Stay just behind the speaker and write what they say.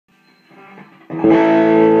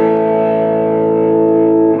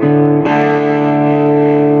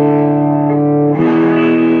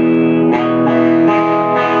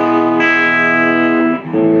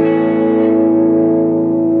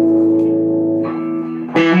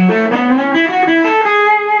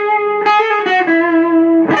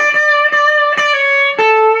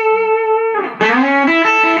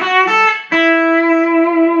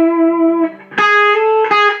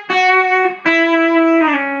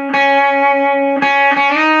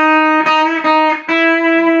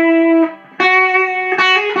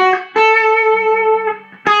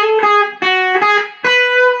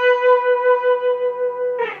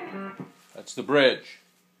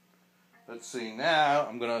see, now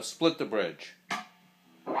I'm going to split the bridge.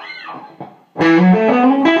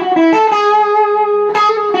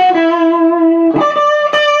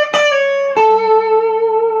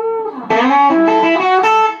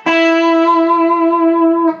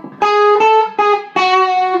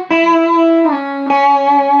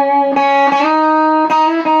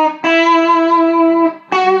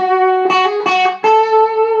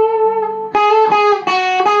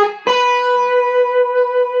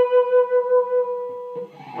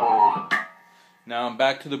 Now I'm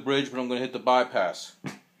back to the bridge, but I'm going to hit the bypass.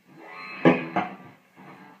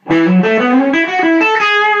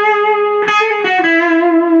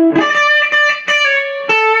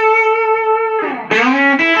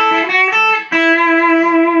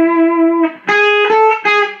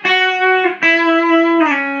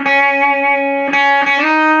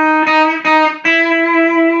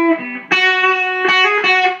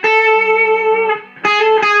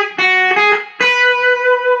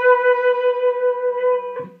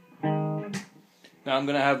 Now I'm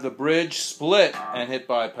going to have the bridge split and hit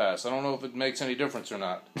bypass. I don't know if it makes any difference or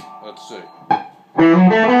not. Let's see. It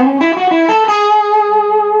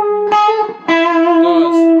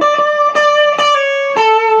does.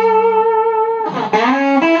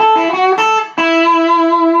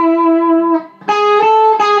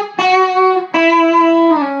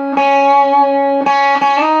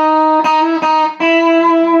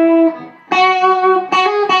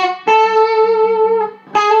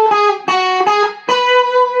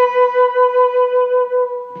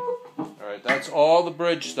 That's all the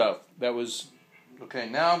bridge stuff. That was okay.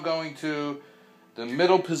 Now I'm going to the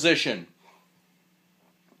middle position.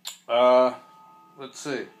 Let's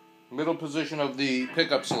see. Middle position of the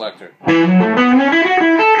pickup selector.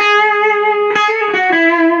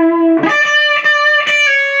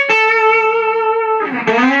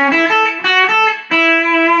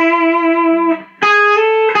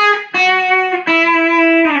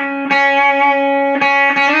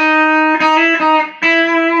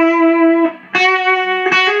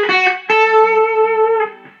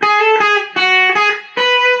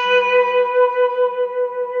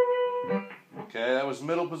 Okay, that was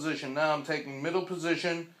middle position. Now I'm taking middle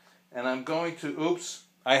position, and I'm going to, oops,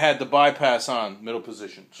 I had the bypass on middle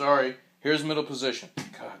position. Sorry, here's middle position.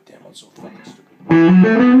 God damn, I'm so fucking stupid.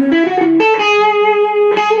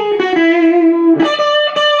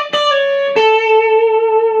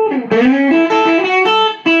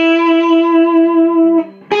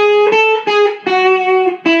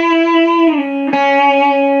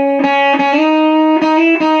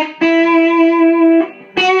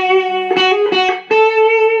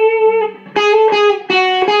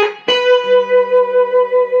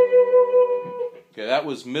 That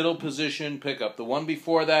was middle position pickup. The one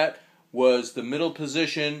before that was the middle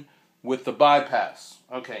position with the bypass.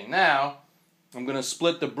 Okay, now I'm going to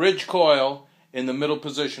split the bridge coil in the middle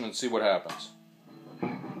position and see what happens.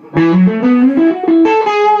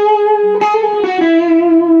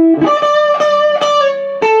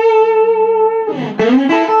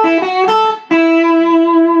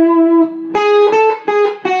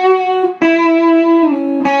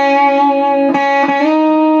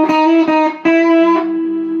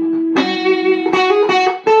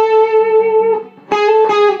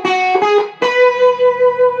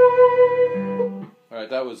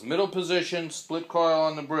 That was middle position, split coil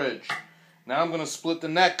on the bridge. Now I'm going to split the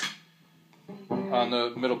neck on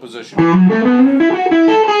the middle position.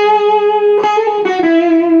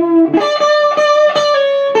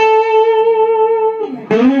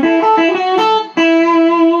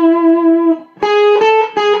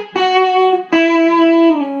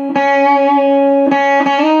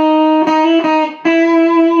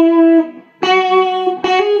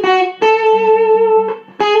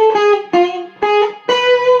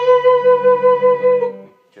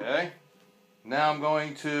 Now I'm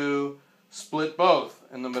going to split both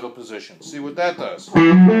in the middle position. See what that does.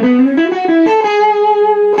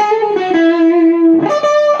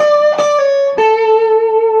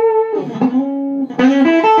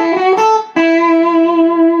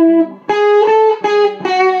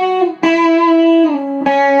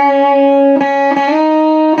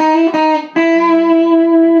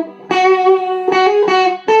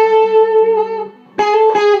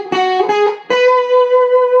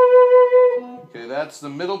 That's the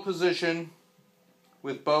middle position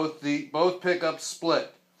with both pickups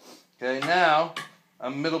split. Okay, now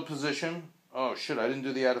I'm middle position. Oh shit, I didn't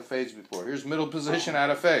do the out of phase before. Here's middle position out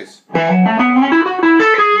of phase.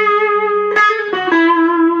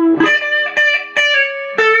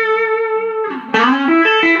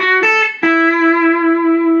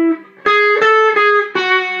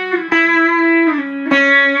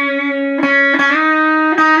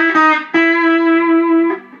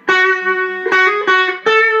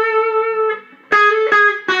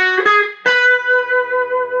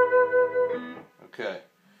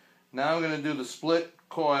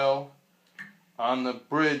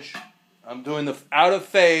 bridge. I'm doing the out of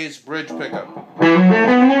phase bridge pickup.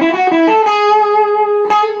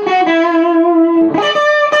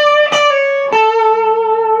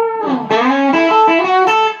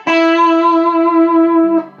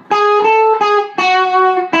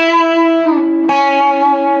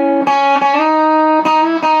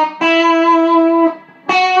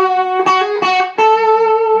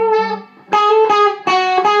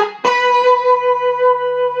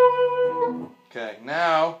 Okay,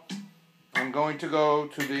 now I'm going to go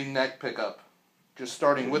to the neck pickup. Just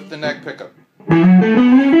starting with the neck pickup.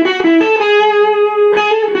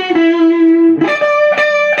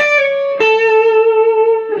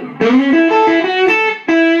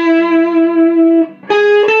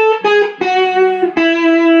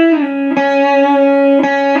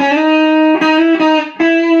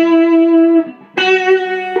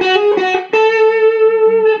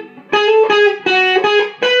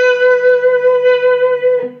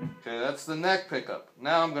 That's the neck pickup.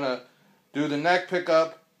 Now I'm going to do the neck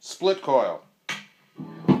pickup split coil.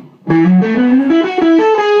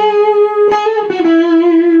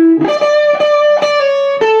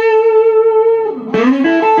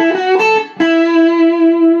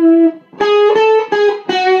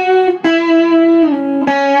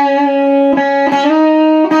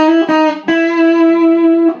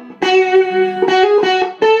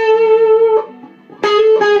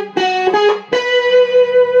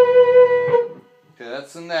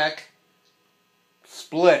 That's the neck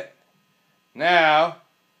split. Now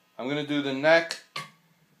I'm going to do the neck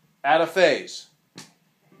out of phase.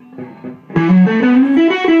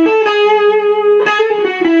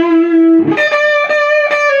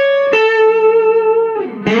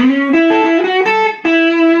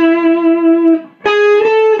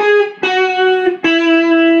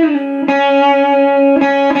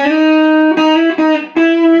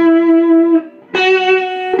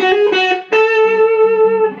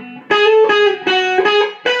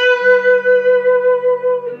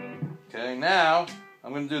 Now,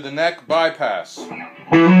 I'm going to do the neck bypass. Okay,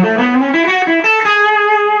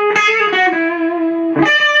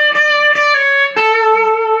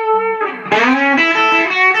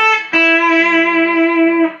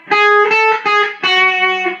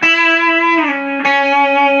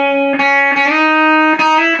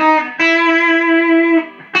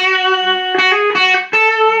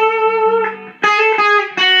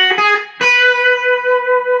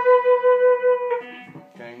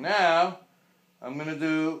 now I'm going to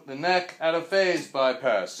do the neck out of phase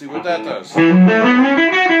bypass. See what that does.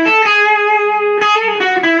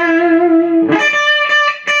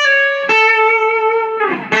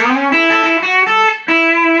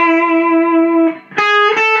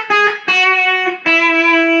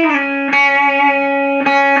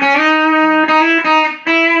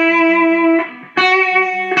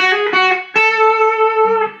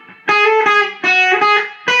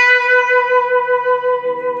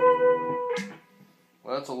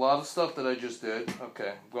 That's a lot of stuff that I just did. Okay,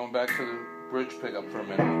 I'm going back to the bridge pickup for a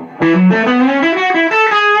minute.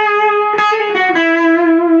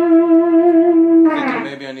 Thinking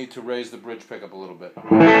maybe I need to raise the bridge pickup a little bit.